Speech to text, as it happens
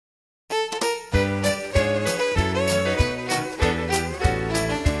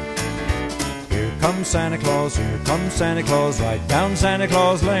comes Santa Claus, here comes Santa Claus, right down Santa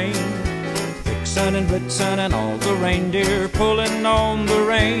Claus Lane. Vixen and Blitzen and all the reindeer pulling on the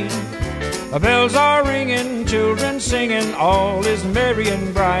rein. Bells are ringing, children singing, all is merry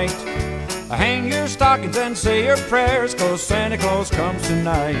and bright. Hang your stockings and say your prayers, 'cause Santa Claus comes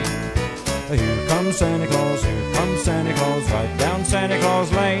tonight. Here comes Santa Claus, here comes Santa Claus, right down Santa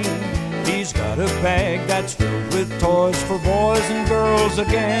Claus Lane. He's got a bag that's filled with toys for boys and girls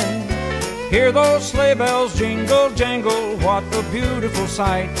again. Hear those sleigh bells jingle, jangle, what a beautiful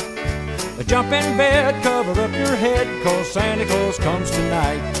sight. Jump in bed, cover up your head, 'cause Santa Claus comes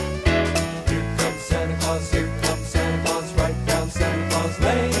tonight. Here comes Santa Claus, here comes Santa Claus, right down Santa Claus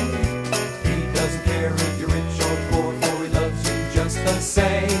Lane. He doesn't care if you're rich or poor, for he loves you just the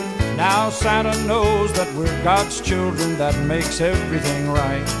same. Now Santa knows that we're God's children, that makes everything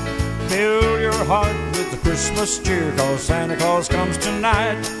right. Fill your heart with the Christmas cheer, 'cause Santa Claus comes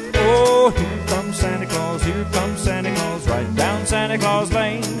tonight. Oh, here comes Santa Claus, here comes Santa Claus, right down Santa Claus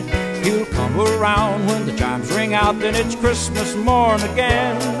Lane. He'll come around when the chimes ring out, then it's Christmas morn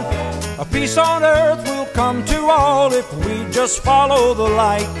again. A peace on earth will come to all if we just follow the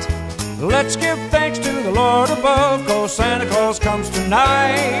light. Let's give thanks to the Lord above, 'cause Santa Claus comes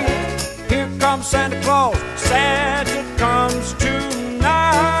tonight. Here comes Santa Claus,